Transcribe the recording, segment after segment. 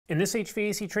In this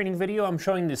HVAC training video, I'm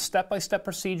showing the step-by-step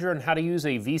procedure on how to use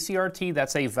a VCRT,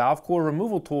 that's a valve core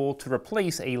removal tool, to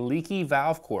replace a leaky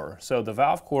valve core. So the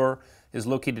valve core is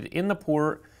located in the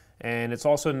port, and it's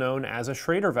also known as a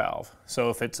Schrader valve. So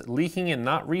if it's leaking and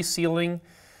not resealing,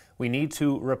 we need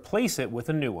to replace it with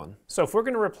a new one. So if we're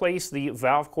going to replace the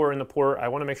valve core in the port, I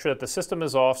want to make sure that the system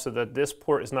is off so that this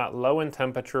port is not low in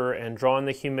temperature and drawing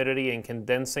the humidity and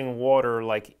condensing water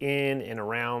like in and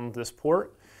around this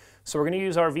port. So we're going to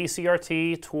use our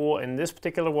VCRT tool, and this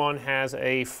particular one has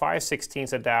a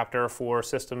 5/16 adapter for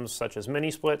systems such as mini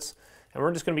splits, and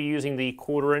we're just going to be using the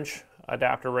 1/4 inch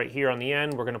adapter right here on the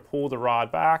end. We're going to pull the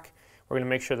rod back. We're going to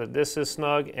make sure that this is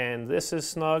snug and this is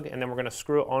snug, and then we're going to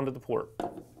screw it onto the port.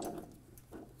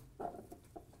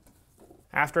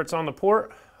 After it's on the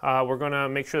port, we're going to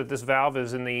make sure that this valve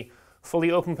is in the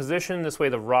fully open position. This way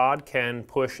the rod can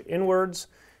push inwards,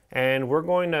 and we're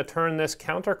going to turn this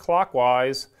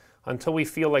counterclockwise until we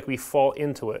feel like we fall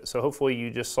into it. So hopefully you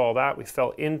just saw that. We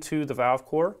fell into the valve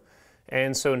core.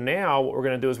 And so now what we're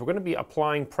going to do is we're going to be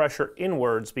applying pressure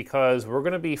inwards, because we're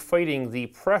going to be fighting the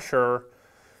pressure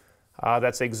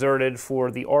that's exerted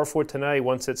for the R4 tenay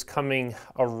once it's coming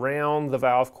around the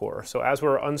valve core. So as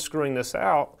we're unscrewing this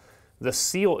out, the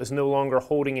seal is no longer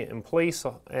holding it in place,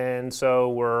 and so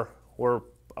we're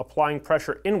applying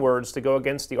pressure inwards to go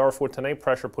against the R4 tenay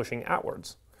pressure pushing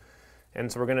outwards. And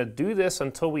so we're going to do this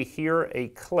until we hear a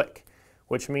click,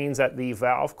 which means that the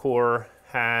valve core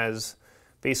has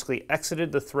basically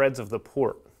exited the threads of the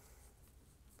port.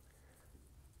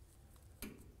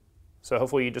 So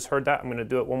hopefully you just heard that. I'm going to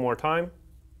do it one more time.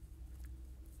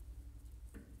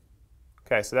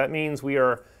 Okay, so that means we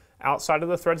are outside of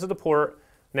the threads of the port.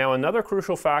 Now another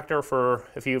crucial factor for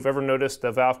if you've ever noticed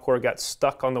the valve core got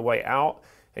stuck on the way out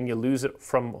and you lose it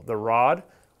from the rod,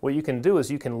 what you can do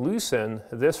is you can loosen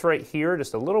this right here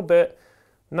just a little bit,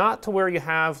 not to where you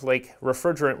have like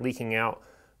refrigerant leaking out,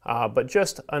 but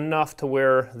just enough to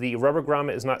where the rubber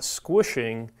grommet is not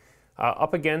squishing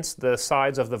up against the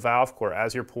sides of the valve core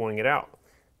as you're pulling it out.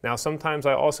 Now sometimes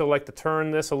I also like to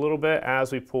turn this a little bit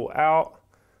as we pull out,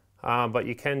 but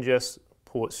you can just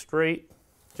pull it straight,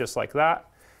 just like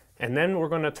that. And then we're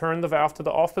going to turn the valve to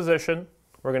the off position.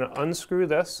 We're going to unscrew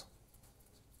this.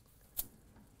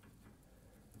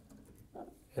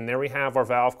 And there we have our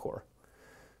valve core.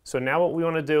 So now what we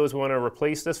want to do is we want to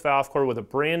replace this valve core with a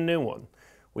brand new one.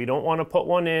 We don't want to put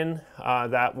one in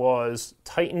that was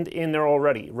tightened in there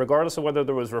already. Regardless of whether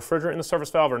there was refrigerant in the service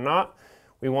valve or not,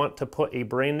 we want to put a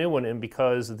brand new one in,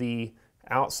 because the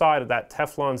outside of that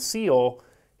Teflon seal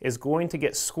is going to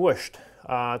get squished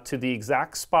to the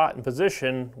exact spot and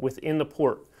position within the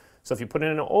port. So if you put in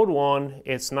an old one,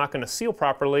 it's not going to seal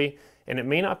properly, and it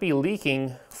may not be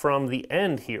leaking from the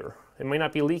end here. It may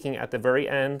not be leaking at the very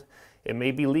end. It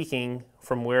may be leaking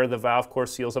from where the valve core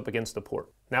seals up against the port.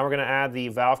 Now we're going to add the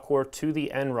valve core to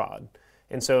the end rod.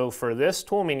 And so for this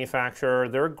tool manufacturer,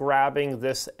 they're grabbing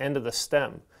this end of the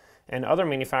stem. And other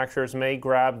manufacturers may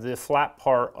grab the flat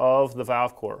part of the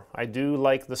valve core. I do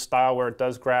like the style where it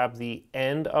does grab the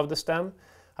end of the stem,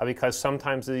 because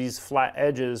sometimes these flat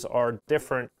edges are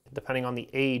different depending on the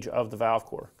age of the valve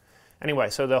core.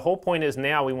 Anyway, so the whole point is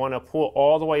now we want to pull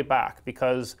all the way back,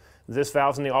 because this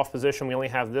valve's in the off position. We only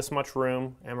have this much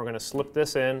room, and we're going to slip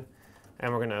this in,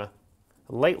 and we're going to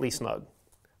lightly snug.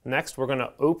 Next, we're going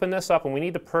to open this up, and we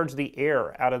need to purge the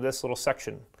air out of this little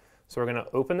section. So we're going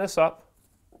to open this up,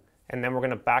 and then we're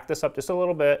going to back this up just a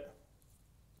little bit.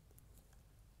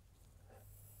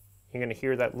 You're going to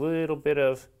hear that little bit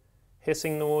of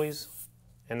hissing noise,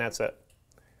 and that's it.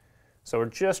 So we're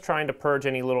just trying to purge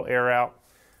any little air out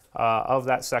of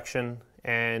that section.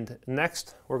 And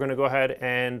next, we're going to go ahead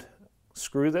and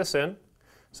screw this in.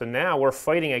 So now we're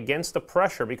fighting against the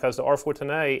pressure because the R4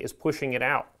 tenay is pushing it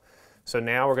out. So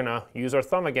now we're going to use our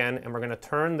thumb again, and we're going to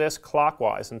turn this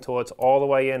clockwise until it's all the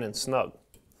way in and snug.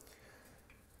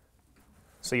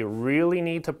 So you really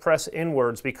need to press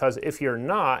inwards, because if you're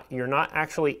not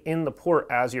actually in the port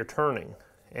as you're turning.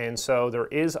 And so there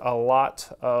is a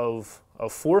lot of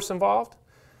force involved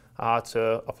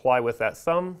to apply with that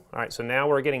thumb. All right, so now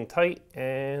we're getting tight,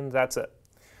 and that's it.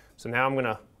 So now I'm going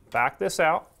to back this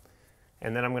out,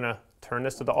 and then I'm going to turn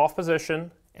this to the off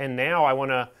position, and now I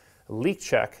want to leak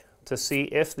check to see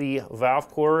if the valve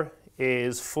core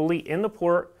is fully in the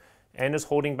port and is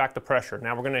holding back the pressure.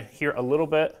 Now we're going to hear a little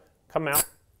bit come out,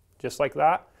 just like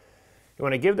that. You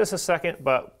want to give this a second,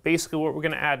 but basically what we're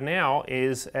going to add now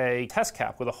is a test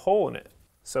cap with a hole in it.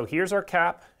 So here's our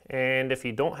cap, and if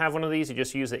you don't have one of these, you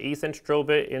just use the 1/8 inch drill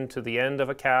bit into the end of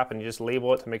a cap, and you just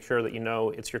label it to make sure that you know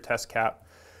it's your test cap.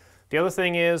 The other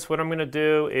thing is, what I'm going to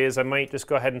do is I might just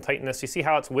go ahead and tighten this. You see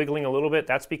how it's wiggling a little bit?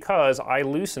 That's because I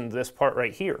loosened this part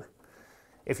right here.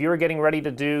 If you were getting ready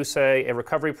to do, say, a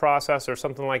recovery process or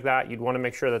something like that, you'd want to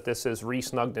make sure that this is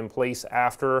re-snugged in place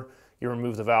after you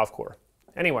remove the valve core.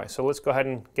 Anyway, so let's go ahead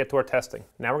and get to our testing.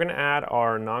 Now we're going to add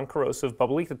our non-corrosive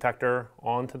bubble leak detector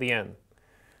onto the end.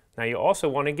 Now you also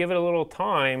want to give it a little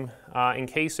time in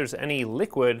case there's any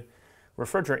liquid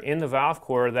refrigerant in the valve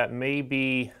core that may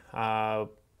be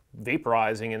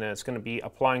vaporizing, and it's going to be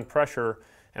applying pressure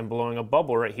and blowing a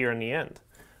bubble right here in the end.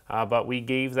 But we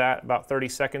gave that about 30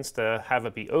 seconds to have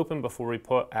it be open before we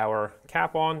put our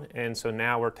cap on, and so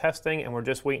now we're testing and we're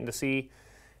just waiting to see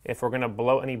if we're going to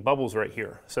blow any bubbles right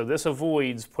here. So this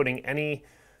avoids putting any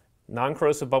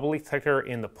non-corrosive bubble leak detector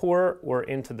in the port or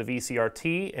into the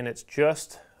VCRT, and it's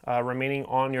just remaining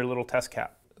on your little test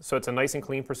cap. So it's a nice and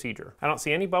clean procedure. I don't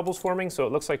see any bubbles forming, so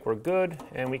it looks like we're good,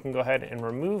 and we can go ahead and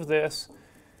remove this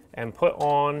and put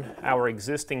on our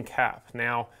existing cap.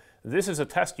 Now, this is a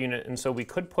test unit, and so we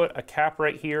could put a cap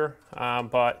right here,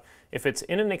 but if it's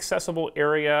in an accessible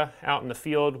area out in the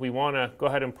field, we want to go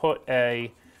ahead and put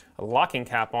a locking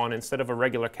cap on instead of a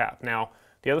regular cap. Now,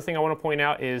 the other thing I want to point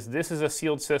out is this is a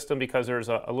sealed system because there's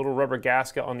a little rubber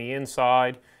gasket on the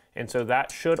inside, and so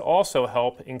that should also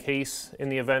help in case, in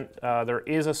the event there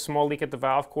is a small leak at the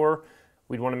valve core.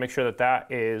 We'd want to make sure that that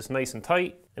is nice and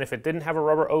tight, and if it didn't have a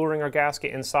rubber O-ring or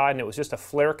gasket inside and it was just a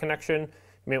flare connection,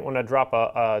 you may want to drop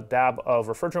a dab of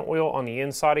refrigerant oil on the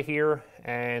inside of here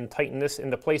and tighten this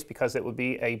into place because it would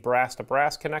be a brass to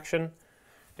brass connection.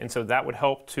 And so that would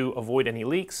help to avoid any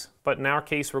leaks. But in our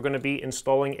case, we're going to be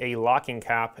installing a locking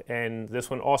cap, and this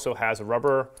one also has a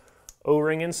rubber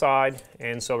O-ring inside.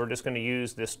 And so we're just going to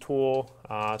use this tool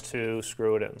to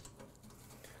screw it in.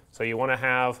 So you want to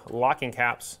have locking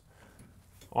caps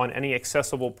on any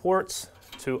accessible ports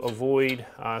to avoid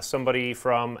somebody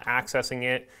from accessing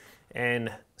it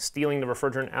and stealing the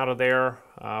refrigerant out of there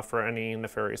for any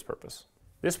nefarious purpose.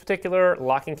 This particular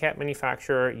locking cap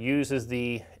manufacturer uses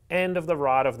the end of the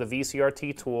rod of the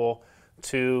VCRT tool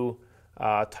to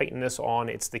tighten this on.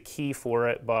 It's the key for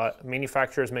it, but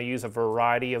manufacturers may use a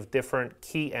variety of different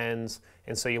key ends,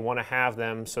 and so you want to have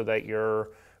them so that you're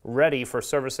ready for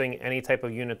servicing any type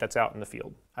of unit that's out in the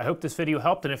field. I hope this video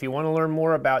helped, and if you want to learn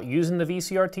more about using the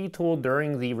VCRT tool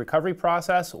during the recovery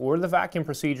process or the vacuum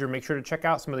procedure, make sure to check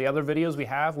out some of the other videos we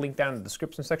have linked down in the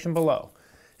description section below.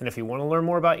 And if you want to learn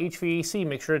more about HVAC,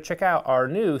 make sure to check out our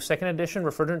new 2nd edition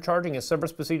Refrigerant Charging and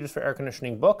Service Procedures for Air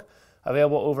Conditioning book,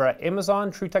 available over at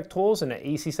Amazon, TrueTech Tools, and at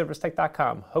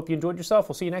acservicetech.com. Hope you enjoyed yourself.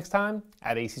 We'll see you next time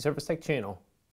at AC Service Tech channel.